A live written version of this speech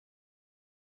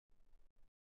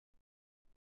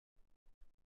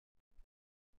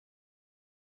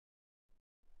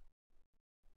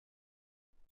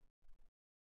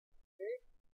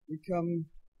we come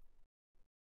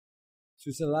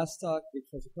to the last talk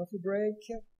before the coffee break,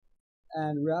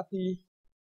 and we're happy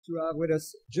to have with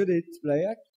us Judith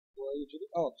Blake. Where are you,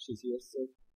 Judith? Oh, she's here, so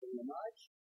bring the mic.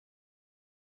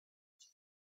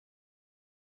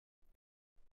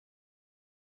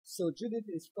 So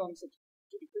Judith is from the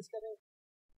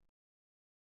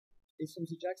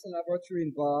Jackson Laboratory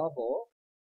in Bar Harbor,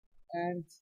 and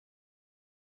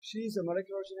she's a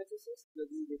molecular geneticist,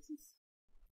 with this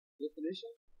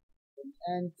definition,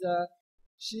 and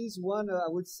she's one, I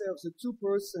would say, of the two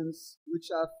persons which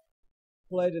have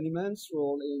played an immense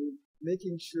role in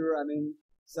making sure,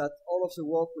 that all of the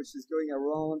work which is going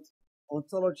around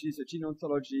ontologies, the gene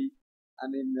ontology,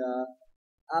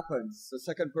 happens. The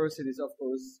second person is, of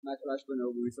course, Michael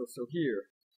Ashburner, who is also here.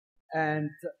 And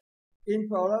in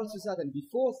parallel to that, and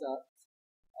before that,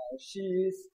 she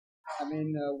is,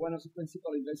 one of the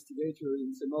principal investigators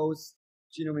in the most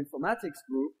genome informatics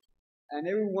group. And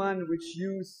everyone which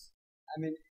use,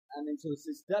 so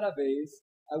this database,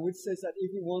 I would say that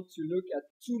if we want to look at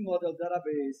two model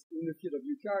database in the field of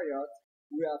eukaryote,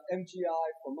 we have MGI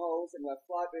for mouse and we have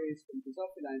Flybase from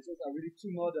Drosophila, and those are really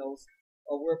two models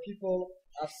of where people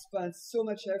have spent so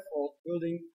much effort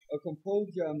building a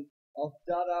compendium of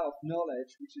data, of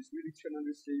knowledge, which is really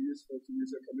tremendously useful to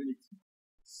user community.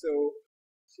 So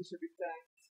she should be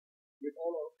thanked with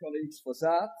all our colleagues for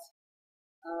that.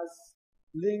 As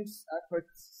links I put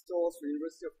stores for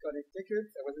University of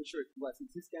Connecticut. I wasn't sure if it was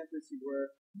in this campus you were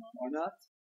or not.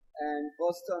 And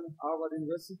Boston, Harvard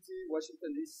University,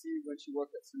 Washington, D.C. when she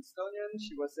worked at Smithsonian.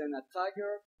 She was then at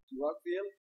Tiger,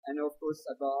 Rockville, and of course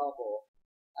at Bar Harbor.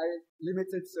 I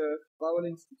limited the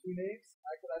biolinks to two names,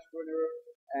 Michael Ashburner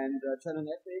and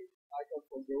Shannon Epic, Michael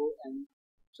for Go and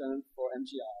Shannon for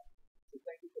MGI. So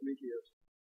thank you for being here.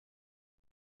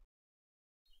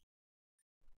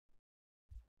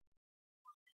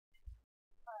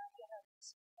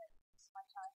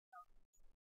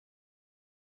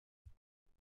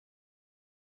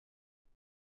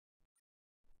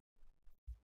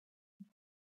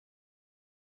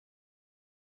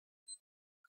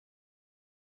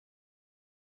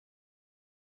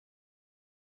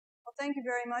 Thank you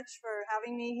very much for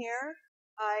having me here.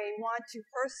 I want to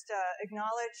first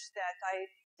acknowledge that I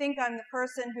think I'm the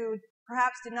person who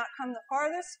perhaps did not come the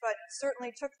farthest, but certainly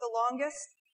took the longest,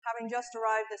 having just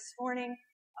arrived this morning,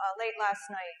 late last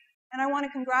night. And I want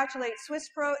to congratulate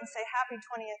Swiss-Prot and say happy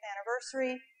 20th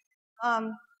anniversary.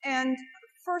 And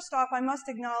first off, I must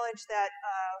acknowledge that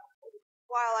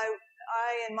while I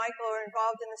and Michael are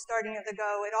involved in the starting of the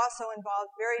Go, it also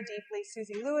involved very deeply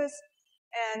Susie Lewis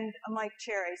and Mike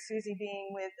Cherry, Susie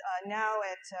being with now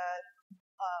at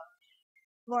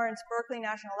Lawrence Berkeley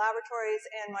National Laboratories,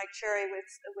 and Mike Cherry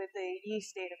with the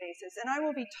yeast databases. And I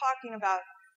will be talking about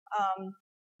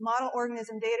model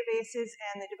organism databases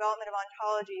and the development of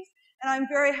ontologies. And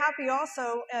I'm very happy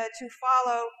also to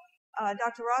follow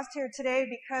Dr. Rost here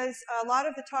today, because a lot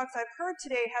of the talks I've heard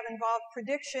today have involved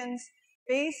predictions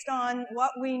based on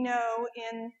what we know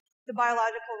in the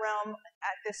biological realm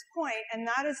at this point, and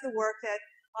that is the work that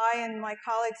I and my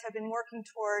colleagues have been working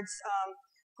towards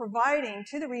providing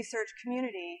to the research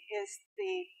community, is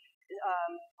the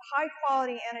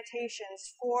high-quality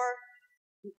annotations for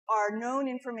our known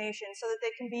information so that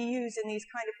they can be used in these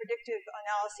kind of predictive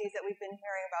analyses that we've been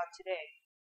hearing about today.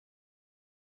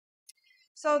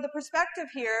 So the perspective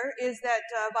here is that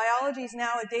biology is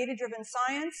now a data-driven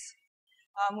science.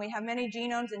 We have many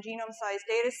genomes and genome-sized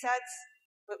data sets,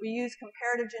 but we use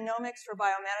comparative genomics for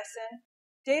biomedicine.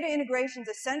 Data integration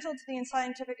is essential to the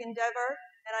scientific endeavor,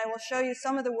 and I will show you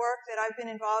some of the work that I've been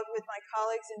involved with my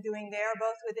colleagues in doing there,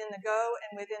 both within the Go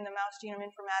and within the Mouse Genome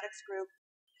Informatics group.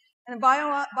 And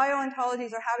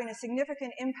BioOntologies are having a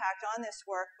significant impact on this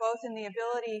work, both in the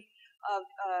ability of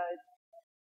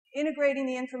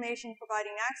integrating the information,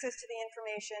 providing access to the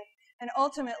information, and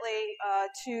ultimately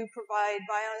to provide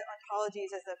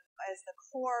BioOntologies as the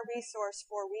core resource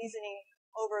for reasoning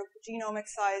over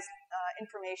genomic-sized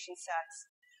information sets.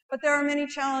 But there are many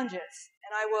challenges,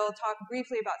 and I will talk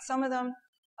briefly about some of them.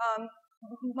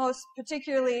 Most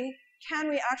particularly, can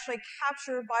we actually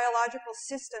capture biological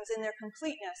systems in their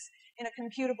completeness in a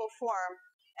computable form,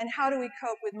 and how do we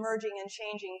cope with merging and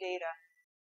changing data?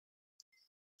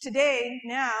 Today,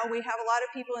 now, we have a lot of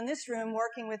people in this room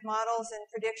working with models and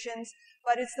predictions,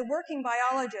 but it's the working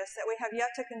biologists that we have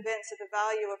yet to convince of the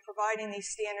value of providing these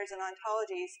standards and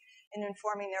ontologies in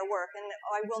informing their work. And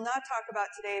I will not talk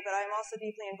about today, but I'm also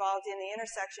deeply involved in the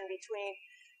intersection between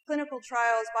clinical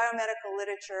trials, biomedical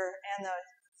literature, and the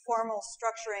formal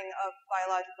structuring of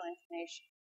biological information.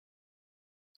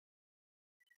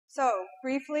 So,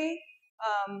 briefly,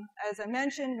 As I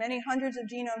mentioned, many hundreds of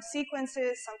genome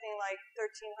sequences, something like 1,300,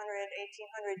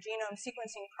 1,800 genome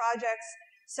sequencing projects,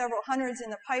 several hundreds in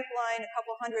the pipeline, a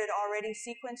couple hundred already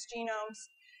sequenced genomes.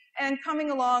 And coming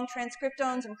along,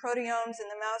 transcriptomes and proteomes, and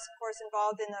the mouse, of course,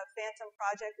 involved in the Phantom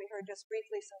project. We heard just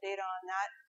briefly some data on that.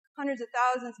 Hundreds of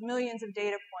thousands, millions of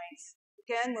data points.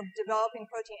 Again, we're developing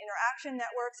protein interaction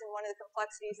networks, and one of the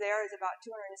complexities there is about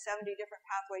 270 different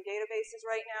pathway databases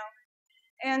right now.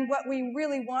 And what we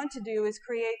really want to do is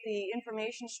create the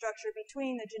information structure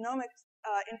between the genomic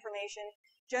information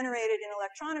generated in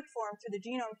electronic form through the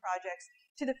genome projects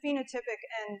to the phenotypic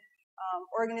and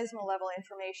organismal level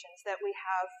informations that we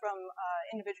have from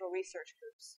individual research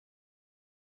groups.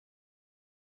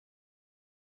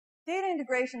 Data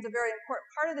integration is a very important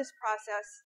part of this process,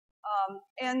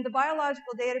 and the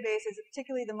biological databases,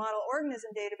 particularly the model organism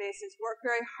databases, work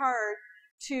very hard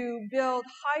to build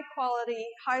high-quality,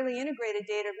 highly integrated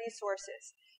data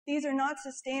resources. These are not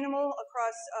sustainable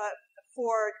across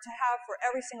to have for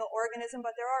every single organism,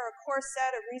 but there are a core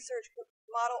set of research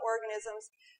model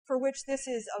organisms for which this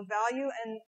is of value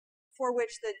and for which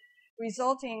the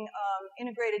resulting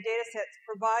integrated data sets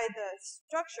provide the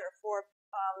structure for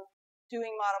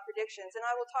doing model predictions. And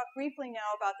I will talk briefly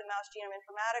now about the mouse genome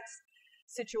informatics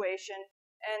situation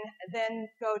and then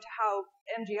go to how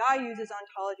MGI uses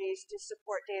ontologies to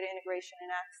support data integration and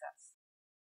access.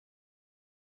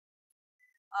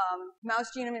 Mouse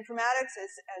genome informatics,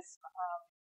 as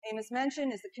Amos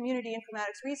mentioned, is the community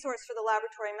informatics resource for the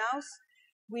laboratory mouse.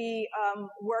 We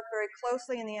work very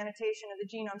closely in the annotation of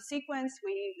the genome sequence.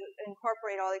 We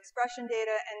incorporate all the expression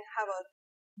data and have a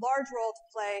large role to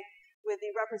play with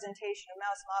the representation of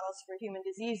mouse models for human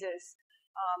diseases.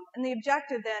 And the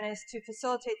objective then is to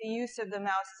facilitate the use of the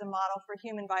mouse as a model for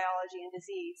human biology and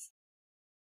disease.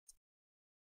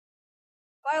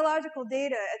 Biological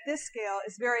data at this scale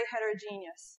is very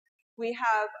heterogeneous. We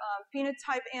have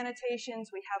phenotype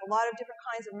annotations. We have a lot of different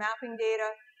kinds of mapping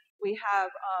data. We have,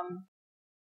 I'm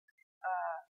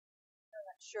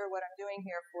not sure what I'm doing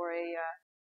here for a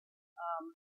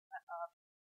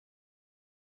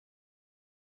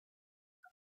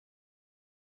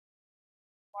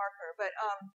marker, but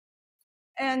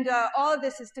all of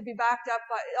this is to be backed up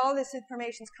by, all this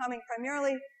information is coming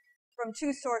primarily from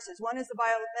two sources. One is the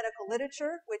biomedical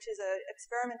literature, which is an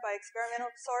experiment by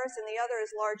experimental source, and the other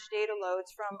is large data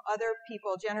loads from other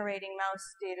people generating mouse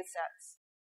data sets.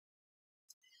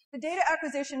 The data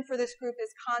acquisition for this group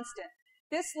is constant.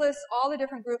 This lists all the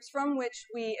different groups from which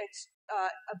we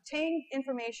obtain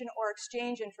information or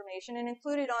exchange information, and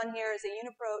included on here is a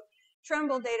UniProt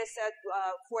Tremble data set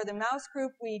for the mouse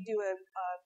group. We do a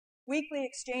weekly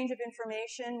exchange of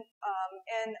information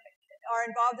and are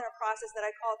involved in a process that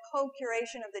I call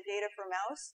co-curation of the data for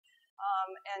mouse.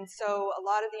 And so a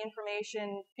lot of the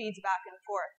information feeds back and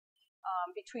forth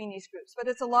between these groups. But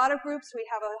it's a lot of groups. We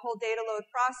have a whole data load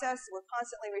process. We're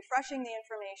constantly refreshing the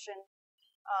information.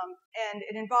 And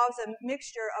it involves a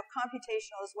mixture of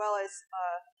computational as well as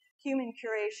human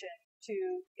curation to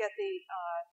get the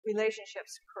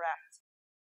relationships correct.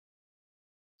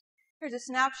 Here's a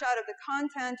snapshot of the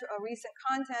content, recent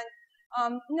content.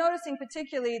 Noticing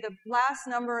particularly the last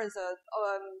number is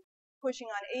pushing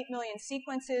on 8 million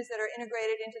sequences that are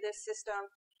integrated into this system,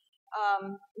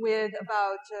 with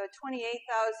about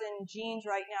 28,000 genes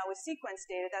right now with sequence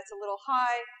data. That's a little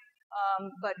high,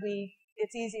 but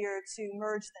it's easier to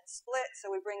merge than split, so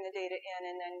we bring the data in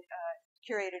and then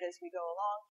curate it as we go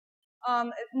along.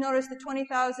 Notice the 20,000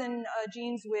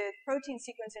 genes with protein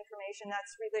sequence information.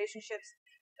 That's relationships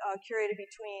curated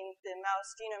between the mouse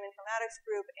genome informatics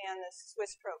group and the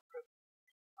Swiss-Prot group.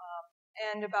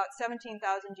 And about 17,000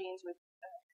 genes with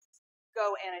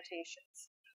Go annotations.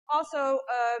 Also,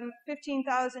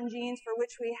 15,000 genes for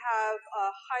which we have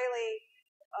highly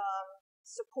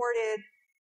supported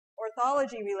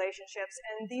orthology relationships,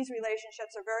 and these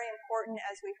relationships are very important,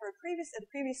 as we heard the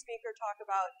previous speaker talk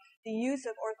about the use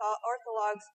of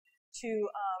orthologs to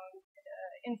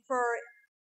infer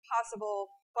possible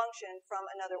function from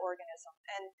another organism.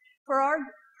 And for our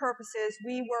purposes,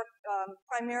 we work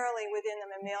primarily within the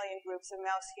mammalian groups of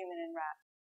mouse, human, and rat.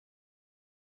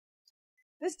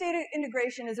 This data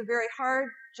integration is a very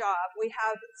hard job. We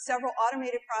have several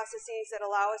automated processes that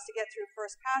allow us to get through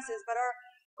first passes, but our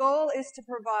goal is to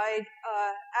provide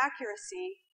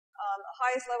accuracy, the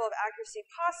highest level of accuracy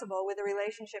possible with the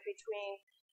relationship between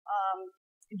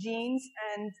genes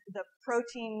and the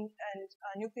protein and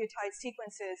nucleotide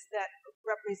sequences that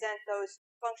represent those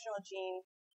functional gene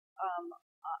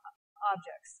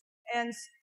objects. And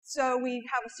so we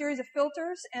have a series of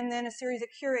filters and then a series of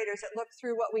curators that look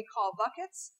through what we call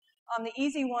buckets. The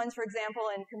easy ones, for example,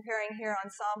 in comparing here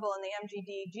ensemble and the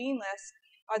MGD gene list,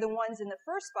 are the ones in the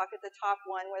first bucket, the top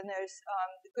one, when there's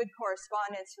good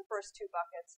correspondence. The first two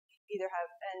buckets either have,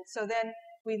 and so then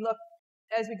we look,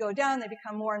 as we go down, they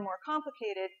become more and more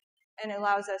complicated, and it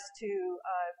allows us to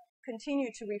continue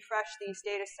to refresh these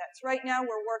data sets. Right now,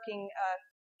 we're working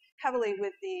heavily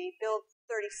with the build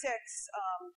 36,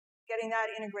 getting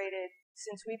that integrated,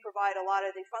 since we provide a lot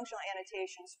of the functional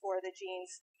annotations for the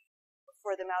genes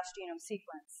for the mouse genome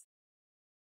sequence.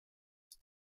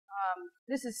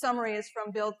 This summary is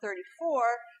from build 34,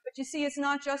 but you see it's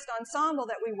not just ensemble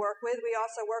that we work with. We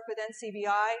also work with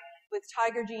NCBI, with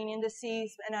tiger gene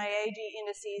indices, NIA gene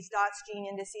indices, DOTS gene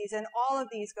indices, and all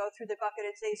of these go through the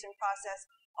bucketization process.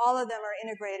 All of them are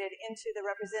integrated into the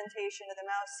representation of the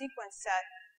mouse sequence set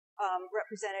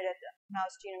represented at the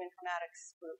Mouse Genome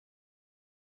Informatics group.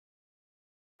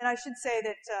 And I should say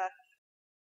that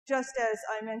just as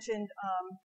I mentioned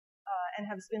and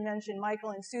has been mentioned,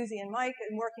 Michael and Susie and Mike,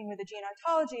 in working with the gene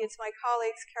ontology, it's my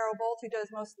colleagues, Carol Bolt, who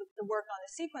does most of the work on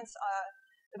the sequence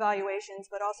evaluations,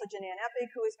 but also Janan Eppig,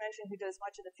 who was mentioned, who does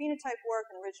much of the phenotype work,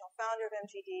 an original founder of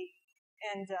MGD,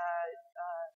 and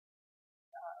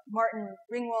Martin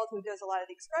Ringwald, who does a lot of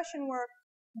the expression work,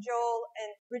 Joel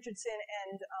and Richardson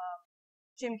and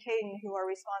Jim Caden, who are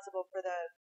responsible for the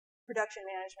production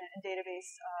management and database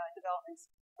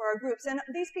developments for our groups. And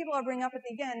these people I'll bring up at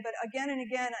the end, but again and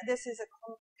again, this is a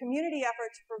community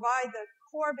effort to provide the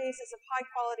core basis of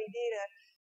high-quality data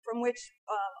from which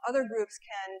other groups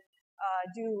can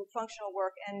do functional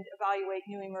work and evaluate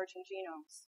new emerging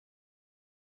genomes.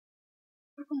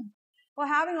 Well,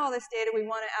 having all this data, we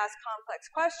want to ask complex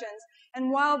questions.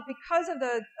 And while, because of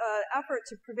the effort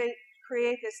to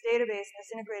create this database,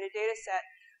 this integrated data set,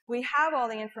 we have all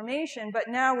the information, but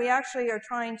now we actually are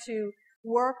trying to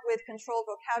work with controlled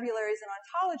vocabularies and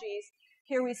ontologies.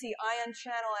 Here we see ion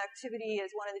channel activity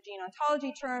as one of the gene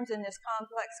ontology terms in this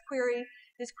complex query.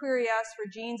 This query asks for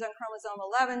genes on chromosome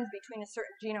 11 between a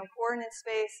certain genome coordinate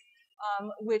space,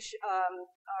 which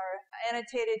are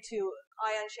annotated to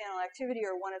ion channel activity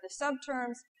or one of the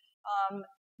subterms,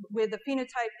 with the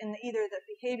phenotype in either the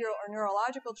behavioral or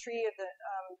neurological tree of the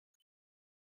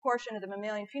portion of the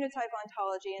mammalian phenotype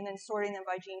ontology, and then sorting them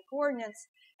by gene coordinates.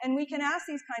 And we can ask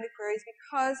these kind of queries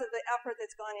because of the effort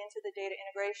that's gone into the data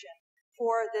integration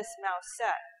for this mouse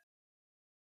set.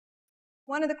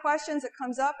 One of the questions that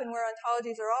comes up, and where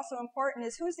ontologies are also important,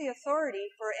 is who's the authority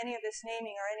for any of this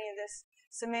naming or any of this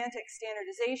semantic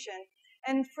standardization?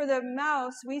 And for the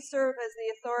mouse, we serve as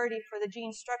the authority for the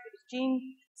gene structure,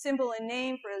 gene symbol and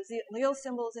name, for allele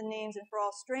symbols and names, and for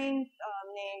all strain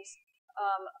names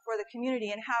for the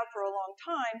community, and have for a long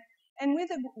time. And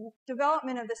with the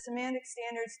development of the semantic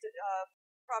standards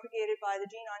propagated by the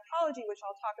gene ontology, which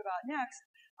I'll talk about next,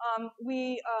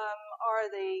 we are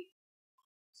the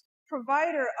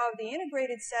provider of the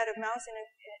integrated set of mouse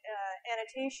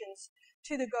annotations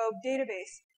to the GOB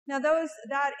database. Now,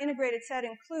 that integrated set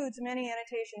includes many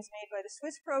annotations made by the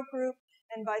Swiss-Prot group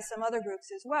and by some other groups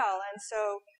as well. And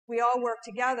so we all work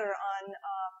together on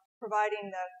providing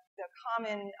the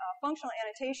common functional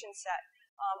annotation set,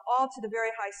 all to the very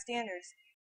high standards.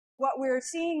 What we're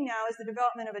seeing now is the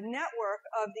development of a network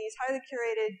of these highly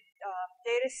curated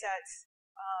data sets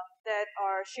that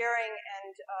are sharing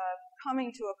and coming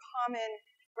to a common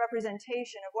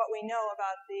representation of what we know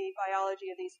about the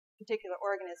biology of these particular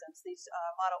organisms, these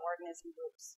model organism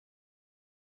groups.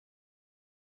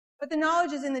 But the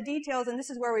knowledge is in the details, and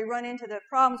this is where we run into the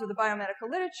problems with the biomedical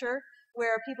literature,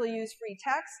 where people use free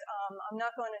text. I'm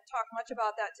not going to talk much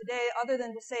about that today, other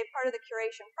than to say part of the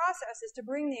curation process is to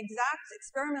bring the exact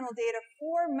experimental data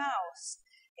for mouse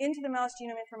into the Mouse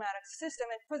Genome Informatics system.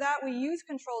 And for that, we use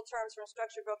controlled terms from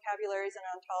structured vocabularies and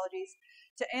ontologies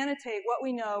to annotate what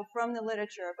we know from the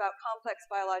literature about complex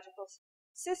biological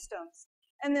systems.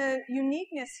 And the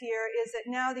uniqueness here is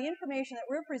that now the information that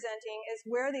we're presenting is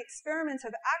where the experiments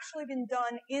have actually been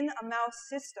done in a mouse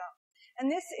system.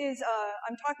 And this is,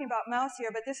 I'm talking about mouse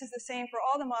here, but this is the same for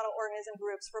all the model organism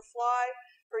groups, for fly,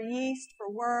 for yeast,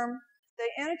 for worm. The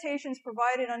annotations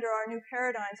provided under our new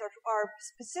paradigms are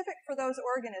specific for those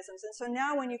organisms. And so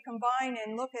now when you combine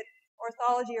and look at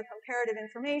orthology or comparative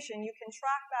information, you can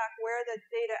track back where the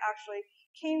data actually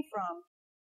came from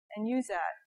and use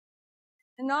that.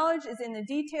 The knowledge is in the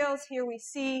details. Here we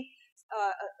see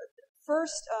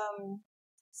first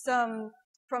some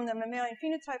from the mammalian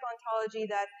phenotype ontology.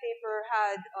 That paper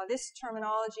had this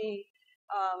terminology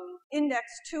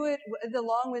indexed to it,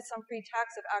 along with some free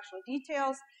text of actual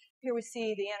details. Here we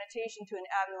see the annotation to an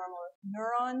abnormal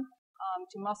neuron,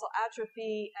 to muscle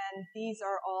atrophy, and these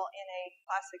are all in a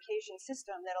classification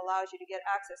system that allows you to get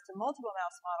access to multiple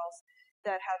mouse models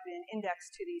that have been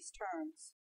indexed to these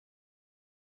terms.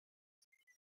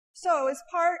 So as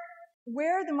part,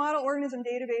 where the model organism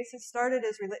databases started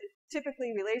as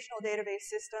typically relational database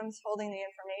systems holding the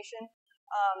information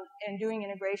and doing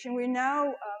integration, we're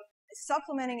now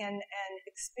supplementing and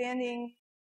expanding,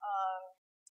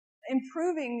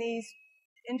 improving these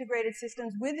integrated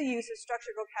systems with the use of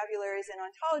structured vocabularies and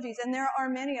ontologies, and there are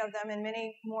many of them and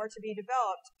many more to be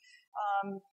developed.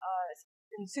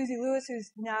 And Susie Lewis, who's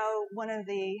now one of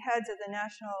the heads of the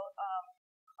National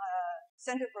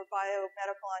Center for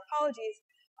Biomedical Ontologies,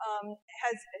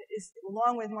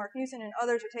 along with Mark Newson and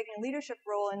others, are taking a leadership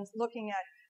role in looking at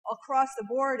across the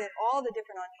board at all the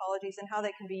different ontologies and how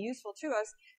they can be useful to us.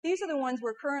 These are the ones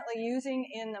we're currently using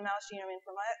in the mouse genome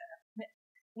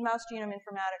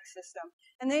informatics system.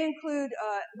 And they include,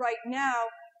 right now,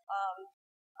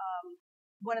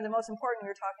 one of the most important, we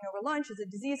were talking over lunch, is a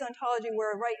disease ontology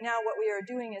where right now what we are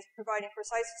doing is providing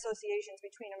precise associations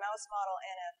between a mouse model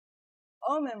and an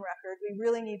OMIM record. We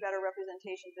really need better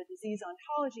representation of the disease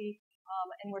ontology,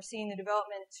 and we're seeing the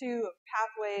development, too, of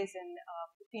pathways and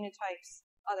phenotypes,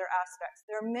 other aspects.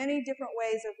 There are many different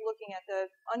ways of looking at the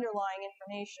underlying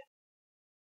information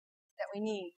that we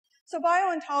need. So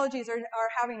bioontologies are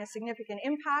having a significant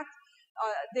impact.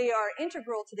 They are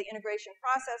integral to the integration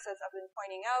process, as I've been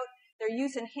pointing out. Their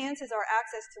use enhances our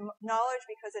access to knowledge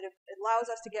because it allows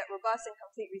us to get robust and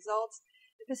complete results.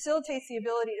 It facilitates the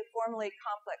ability to formulate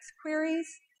complex queries.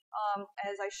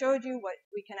 As I showed you, what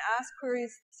we can ask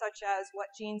queries such as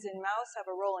what genes in mouse have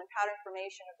a role in pattern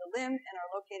formation of the limb and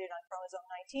are located on chromosome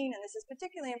 19. And this is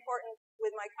particularly important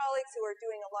with my colleagues who are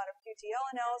doing a lot of QTL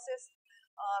analysis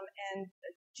and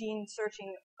gene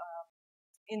searching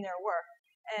in their work,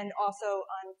 and also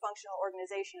on functional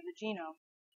organization of the genome.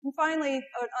 And finally,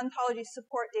 ontologies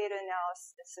support data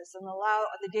analysis and allow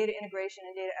the data integration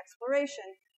and data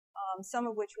exploration, some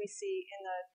of which we see in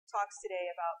the talks today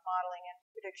about modeling and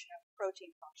prediction of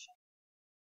protein function.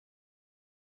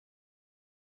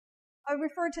 I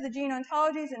referred to the gene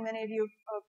ontologies, and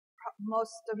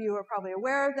most of you are probably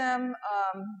aware of them.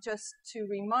 Just to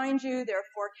remind you, there are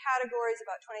 4 categories,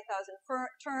 about 20,000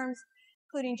 terms,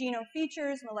 including genome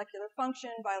features, molecular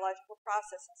function, biological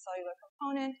process, and cellular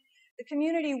component. The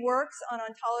community works on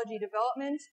ontology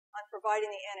development, on providing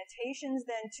the annotations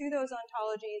then to those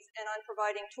ontologies, and on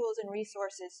providing tools and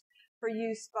resources for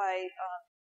use by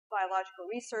biological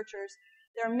researchers.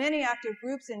 There are many active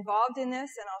groups involved in this,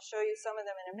 and I'll show you some of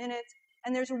them in a minute.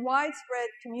 And there's a widespread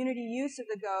community use of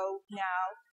the GO now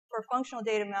for functional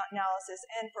data analysis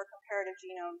and for comparative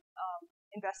genome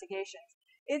investigations.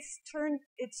 It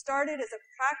started as a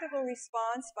practical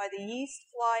response by the yeast,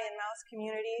 fly, and mouse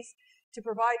communities to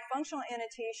provide functional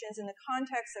annotations in the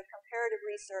context of comparative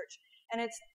research, and it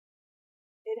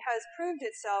has proved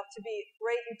itself to be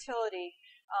great utility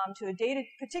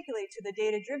particularly to the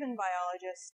data-driven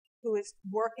biologist who is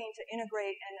working to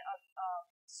integrate and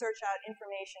search out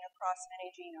information across many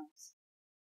genomes.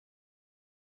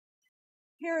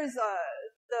 Here is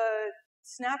the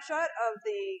snapshot of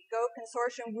the GO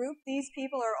consortium group. These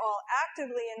people are all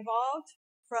actively involved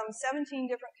from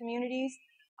 17 different communities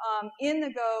in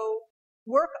the GO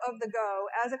work of the GO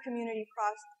as a community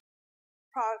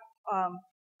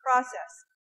process.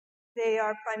 They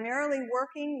are primarily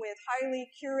working with highly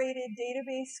curated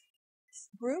database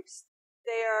groups.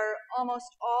 They are almost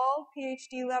all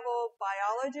PhD level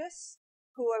biologists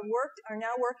who are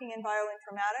now working in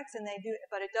bioinformatics, and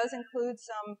but it does include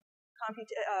some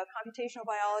computational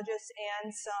biologists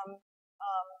and some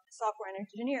software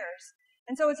engineers.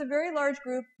 And so it's a very large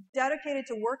group dedicated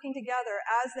to working together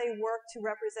as they work to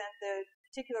represent the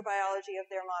particular biology of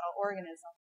their model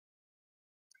organism.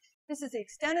 This is the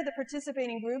extent of the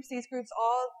participating groups. These groups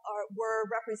all were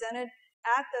represented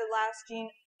at the last Gene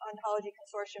Ontology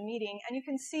Consortium meeting, and you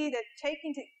can see that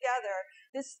taken together,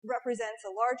 this represents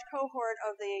a large cohort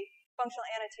of the functional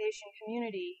annotation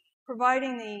community,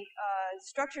 providing the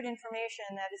structured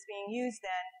information that is being used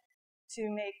then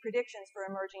to make predictions for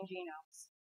emerging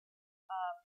genomes.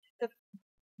 The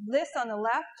lists on the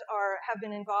left have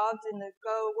been involved in the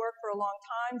GO work for a long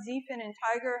time. ZFIN and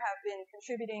Tiger have been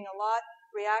contributing a lot.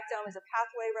 Reactome is a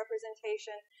pathway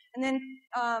representation. And then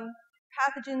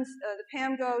pathogens, the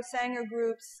PAMGO, Sanger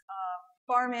groups,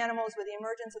 farm animals with the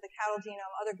emergence of the cattle genome,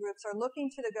 other groups are looking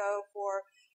to the GO for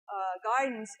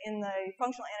guidance in the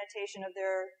functional annotation of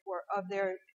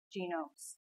their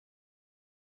genomes.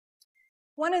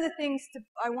 One of the things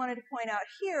I wanted to point out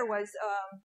here was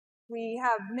we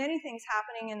have many things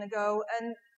happening in the GO,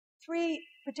 and 3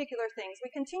 particular things.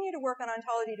 We continue to work on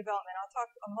ontology development. I'll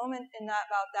talk a moment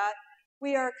about that.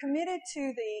 We are committed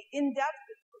to the in-depth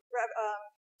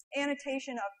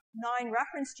annotation of 9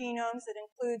 reference genomes that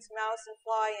includes mouse and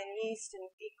fly and yeast and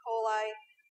E. coli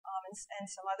and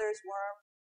some others, worm.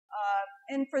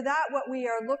 And for that, what we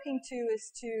are looking to is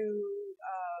to,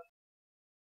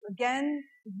 again,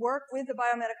 work with the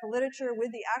biomedical literature,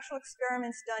 with the actual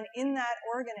experiments done in that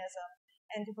organism,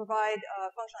 and to provide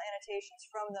functional annotations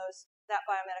from that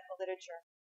biomedical literature.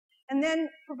 And then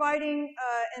providing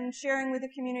and sharing with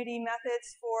the community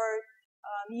methods for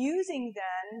using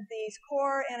then these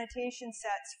core annotation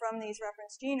sets from these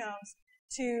reference genomes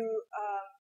to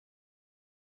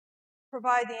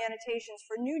provide the annotations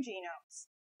for new genomes.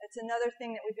 It's another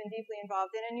thing that we've been deeply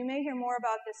involved in, and you may hear more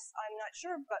about this, I'm not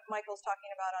sure, but Michael's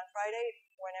talking about on Friday,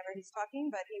 whenever he's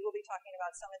talking, but he will be talking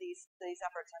about some of these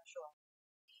efforts, I'm sure.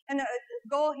 And the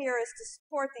goal here is to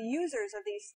support the users of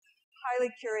these highly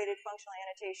curated functional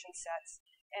annotation sets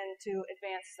and to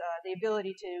advance the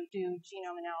ability to do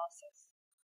genome analysis.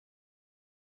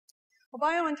 Well,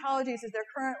 BioOntologies are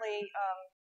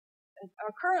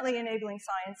currently enabling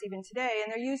science even today,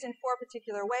 and they're used in 4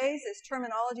 particular ways as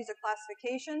terminologies or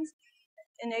classifications,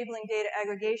 enabling data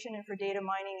aggregation, and for data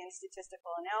mining and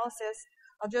statistical analysis.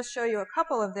 I'll just show you a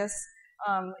couple of this.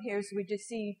 We just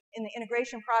see in the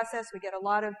integration process, we get a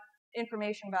lot of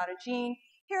information about a gene.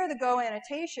 Here are the Go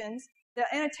annotations. The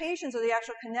annotations are the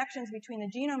actual connections between the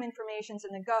genome informations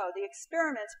and the Go. The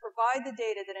experiments provide the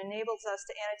data that enables us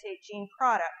to annotate gene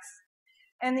products.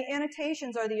 And the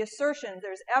annotations are the assertions.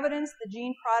 There's evidence the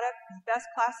gene product is best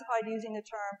classified using the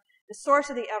term. The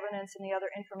source of the evidence and the other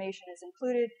information is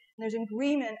included. And there's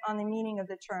agreement on the meaning of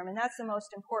the term, and that's the most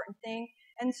important thing.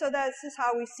 And so this is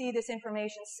how we see this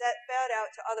information fed out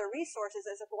to other resources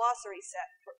as a glossary set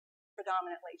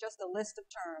predominantly, just a list of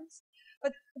terms.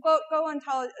 But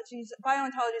BioOntologies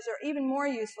are even more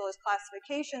useful as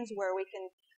classifications where we can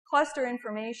cluster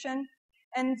information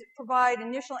and provide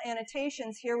initial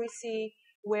annotations. Here we see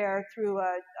where through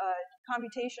a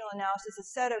computational analysis, a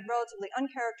set of relatively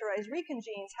uncharacterized recon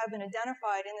genes have been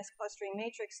identified in this clustering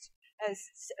matrix as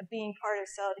being part of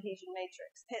cell adhesion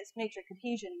matrix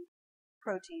adhesion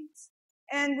proteins.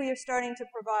 And we are starting to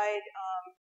provide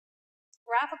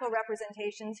graphical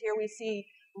representations. Here we see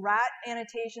rat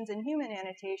annotations and human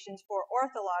annotations for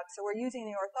orthologs. So we're using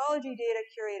the orthology data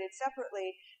curated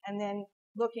separately and then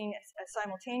looking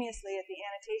simultaneously at the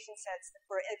annotation sets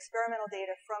for experimental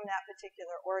data from that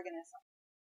particular organism.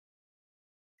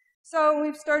 So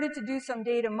we've started to do some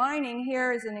data mining.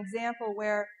 Here is an example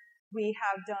where we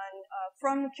have done,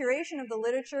 from the curation of the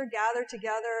literature, gather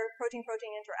together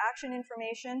protein-protein interaction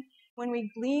information. When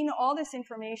we glean all this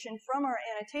information from our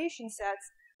annotation sets,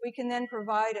 we can then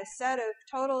provide a set of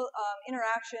total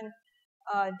interaction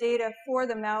data for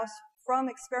the mouse from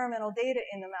experimental data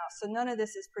in the mouse. So none of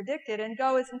this is predicted, and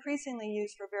Go is increasingly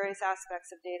used for various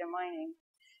aspects of data mining,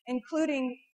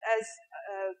 including, as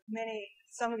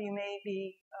some of you may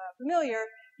be familiar,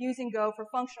 using Go for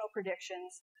functional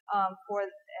predictions, and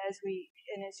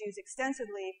is used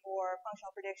extensively for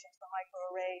functional predictions for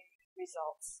microarray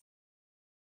results.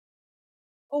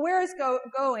 Well, where is Go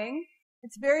going?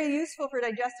 It's very useful for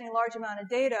digesting a large amount of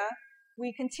data.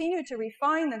 We continue to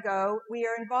refine the Go. We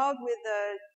are involved with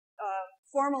the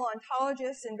formal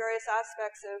ontologists in various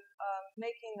aspects of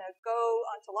making the Go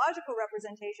ontological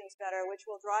representations better, which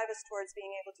will drive us towards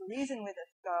being able to reason with the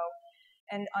Go.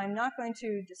 And I'm not going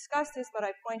to discuss this, but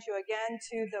I point you again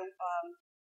to the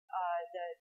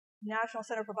National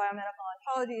Center for Biomedical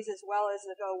Ontologies as well as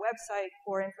the Go website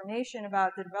for information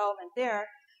about the development there.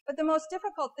 But the most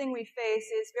difficult thing we face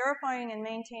is verifying and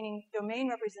maintaining domain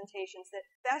representations that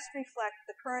best reflect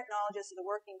the current knowledges of the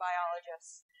working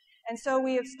biologists. And so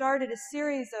we have started a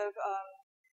series of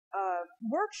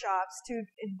workshops to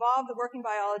involve the working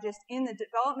biologist in the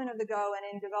development of the Go and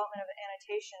in development of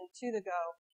annotation to the Go,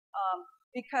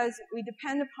 because we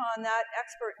depend upon that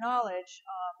expert knowledge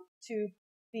to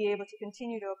be able to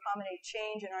continue to accommodate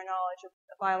change in our knowledge of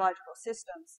biological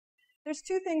systems. There's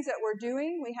 2 things that we're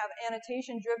doing. We have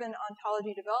annotation-driven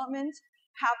ontology development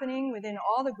happening within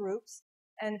all the groups,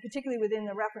 and particularly within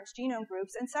the reference genome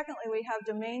groups. And secondly, we have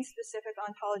domain-specific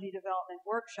ontology development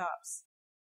workshops.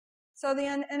 So the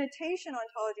annotation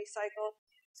ontology cycle,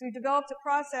 so we've developed a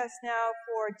process now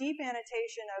for deep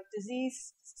annotation of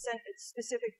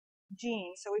disease-specific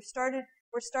genes. So we're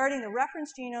starting, the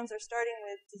reference genomes are starting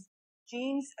with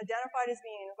genes identified as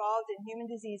being involved in human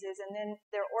diseases, and then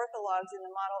their orthologs in the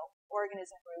model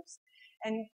organism groups,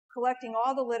 and collecting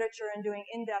all the literature and doing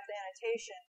in-depth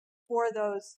annotation for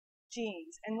those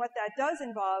genes. And what that does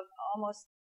involve,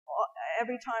 almost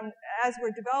every time as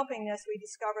we're developing this, we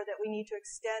discover that we need to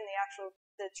extend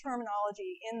the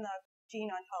terminology in the gene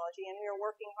ontology, and we are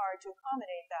working hard to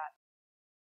accommodate that.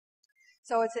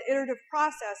 So it's an iterative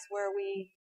process where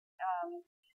we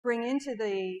bring into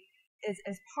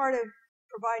as part of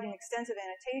providing extensive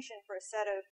annotation for a set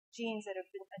of genes that have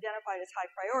been identified as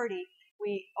high priority,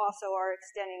 we also are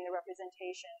extending the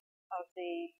representation of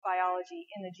the biology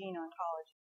in the gene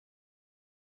ontology.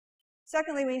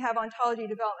 Secondly, we have ontology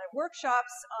development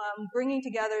workshops, bringing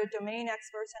together domain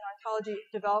experts and ontology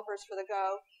developers for the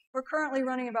Go. We're currently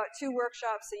running about 2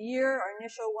 workshops a year. Our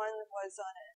initial one was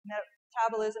on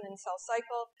metabolism and cell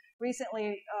cycle.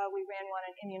 Recently, we ran one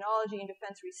on immunology and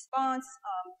defense response.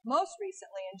 Most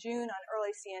recently, in June, on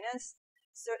early CNS,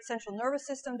 central nervous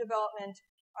system development.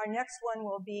 Our next one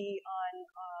will be on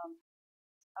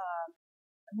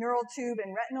neural tube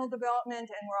and retinal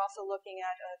development, and we're also looking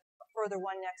at a further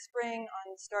one next spring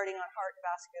starting on heart and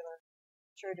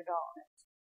vasculature development.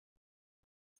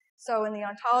 So in the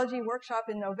ontology workshop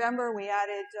in November, we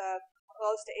added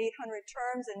close to 800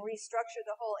 terms and restructured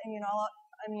the whole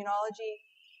immunology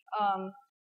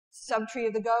subtree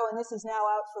of the Go, and this is now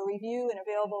out for review and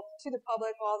available to the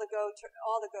public. All the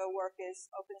Go work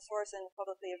is open source and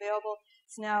publicly available.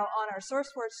 It's now on our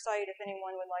SourceForge site if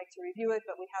anyone would like to review it,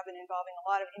 but we have been involving a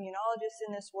lot of immunologists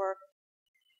in this work.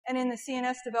 And in the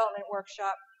CNS development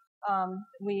workshop,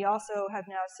 we also have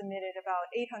now submitted about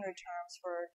 800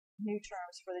 new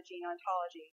terms for the gene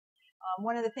ontology.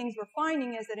 One of the things we're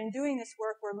finding is that in doing this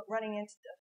work, we're running into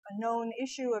a known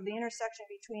issue of the intersection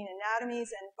between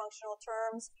anatomies and functional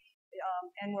terms,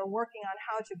 and we're working on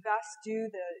how to best do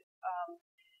the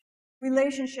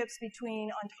relationships between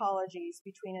ontologies,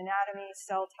 between anatomy,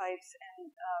 cell types,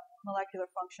 and molecular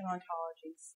function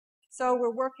ontologies. So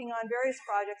we're working on various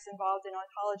projects involved in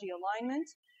ontology alignment.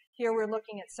 Here we're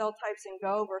looking at cell types in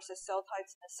Go versus cell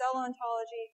types in the cell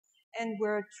ontology, and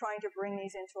we're trying to bring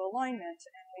these into alignment.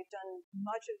 And we've done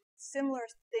much of similar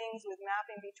things with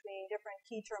mapping between different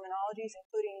key terminologies,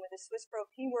 including with the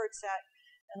Swiss-Prot keyword set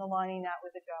and aligning that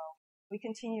with the Go. We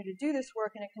continue to do this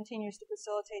work, and it continues to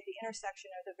facilitate the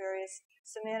intersection of the various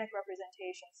semantic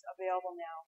representations available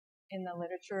now in the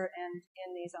literature and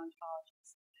in these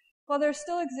ontologies. While there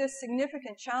still exist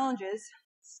significant challenges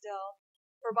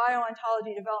for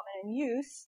biontology development and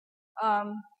use,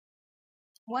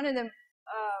 one of them,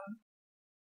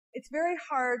 it's very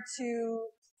hard to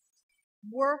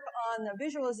work on the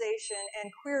visualization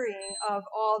and querying of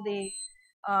all the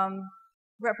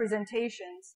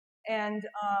representations. And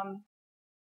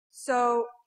so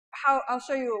I'll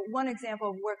show you one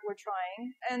example of what we're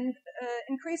trying. And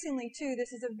increasingly, too,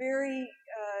 this is a very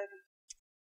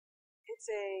it's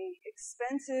a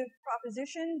expensive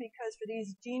proposition because for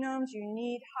these genomes you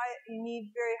need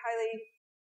very highly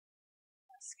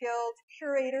skilled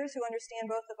curators who understand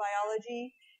both the biology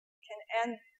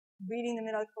and reading the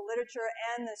medical literature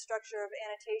and the structure of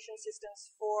annotation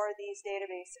systems for these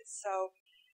databases. So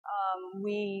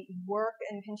we work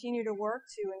and continue to work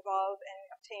to involve and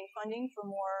obtain funding for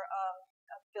more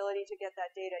ability to get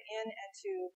that data in and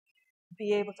to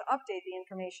be able to update the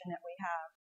information that we have.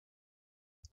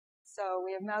 So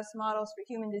we have mouse models for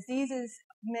human diseases,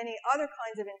 many other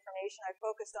kinds of information. I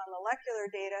focused on molecular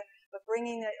data, but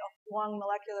bringing it along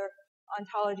molecular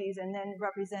ontologies and then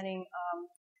representing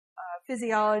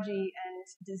physiology and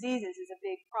diseases is a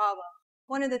big problem.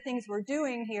 One of the things we're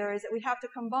doing here is that we have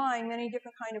to combine many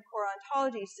different kinds of core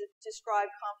ontologies to describe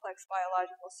complex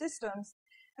biological systems.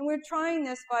 And we're trying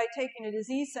this by taking a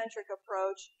disease-centric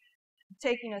approach,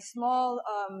 taking a small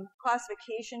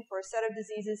classification for a set of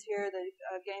diseases here, the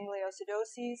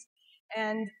gangliosidosis,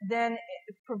 and then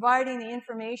providing the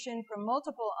information from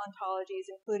multiple ontologies,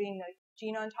 including the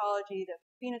gene ontology, the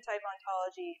phenotype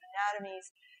ontology, anatomies,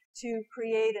 to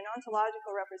create an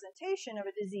ontological representation of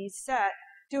a disease set,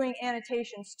 doing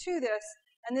annotations to this,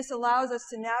 and this allows us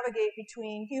to navigate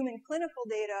between human clinical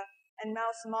data and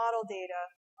mouse model data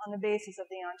on the basis of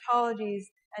the ontologies,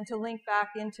 and to link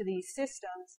back into these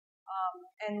systems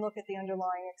and look at the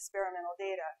underlying experimental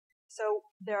data. So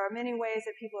there are many ways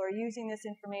that people are using this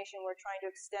information. We're trying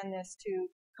to extend this to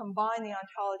combine the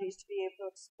ontologies to be able to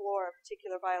explore a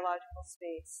particular biological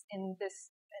space in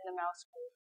the mouse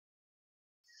group.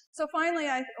 So finally,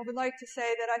 I would like to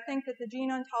say that I think that the gene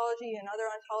ontology and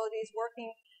other ontologies working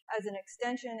as an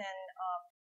extension and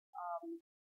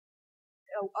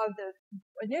of the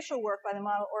initial work by the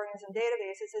model organism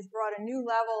databases has brought a new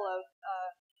level of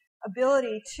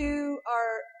ability to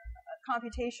our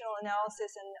computational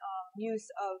analysis and use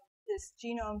of this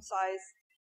genome size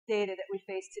data that we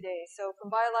face today. So from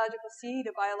biological C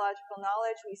to biological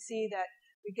knowledge, we see that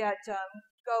we get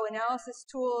Go analysis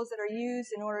tools that are used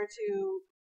in order to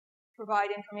provide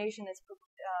information that's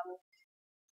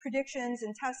predictions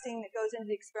and testing that goes into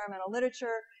the experimental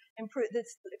literature.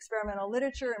 This experimental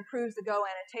literature improves the Go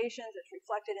annotations. It's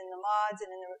reflected in the mods and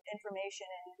in the information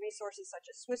and resources such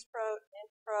as Swiss-Prot,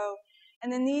 InPro. And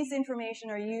then these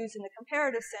information are used in the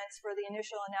comparative sense for the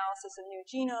initial analysis of new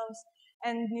genomes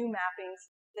and new mappings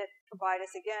that provide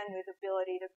us, again, with the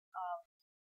ability to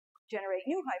generate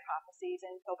new hypotheses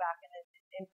and go back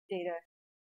in the data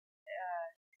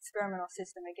experimental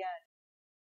system again.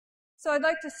 So I'd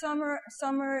like to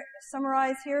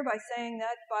summarize here by saying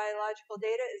that biological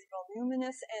data is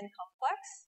voluminous and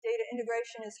complex. Data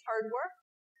integration is hard work.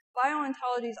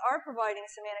 BioOntologies are providing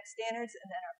semantic standards and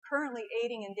are currently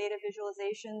aiding in data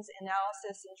visualizations,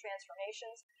 analysis, and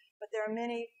transformations, but there are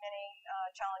many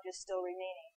challenges still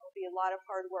remaining. It will be a lot of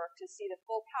hard work to see the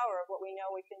full power of what we know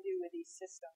we can do with these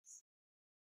systems.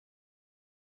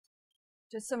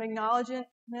 Just some acknowledgement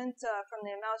from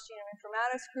the Mouse Genome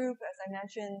Informatics group. As I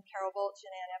mentioned, Carol Volch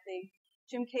and Ann Eppig,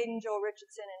 Jim Caden, Joel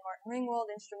Richardson, and Martin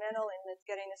Ringwald, instrumental in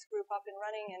getting this group up and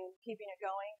running and keeping it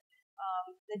going.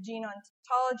 The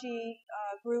BioOntologies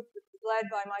group led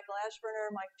by Michael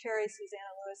Ashburner, Mike Cherry,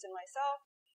 Susanna Lewis, and myself.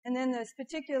 And then this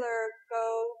particular Go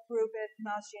group at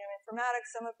Mouse Genome Informatics,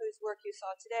 some of whose work you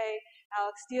saw today,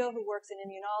 Alex Steele, who works in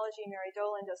immunology, Mary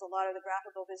Dolan does a lot of the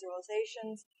graphical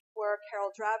visualizations work,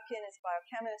 Harold Drabkin is a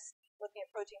biochemist looking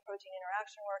at protein-protein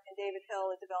interaction work, and David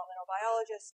Hill, a developmental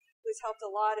biologist, who's helped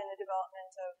a lot in the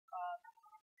development of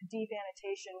deep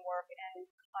annotation work and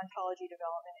ontology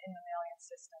development in mammalian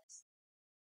systems.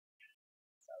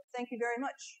 So thank you very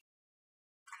much.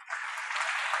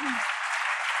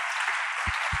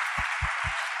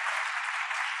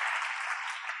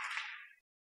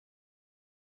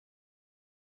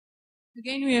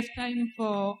 Again, we have time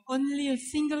for only a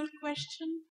single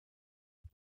question.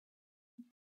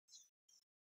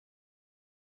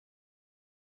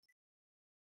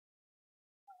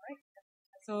 All right.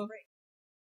 So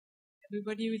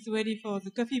everybody is ready for the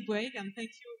coffee break, and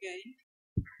thank you again.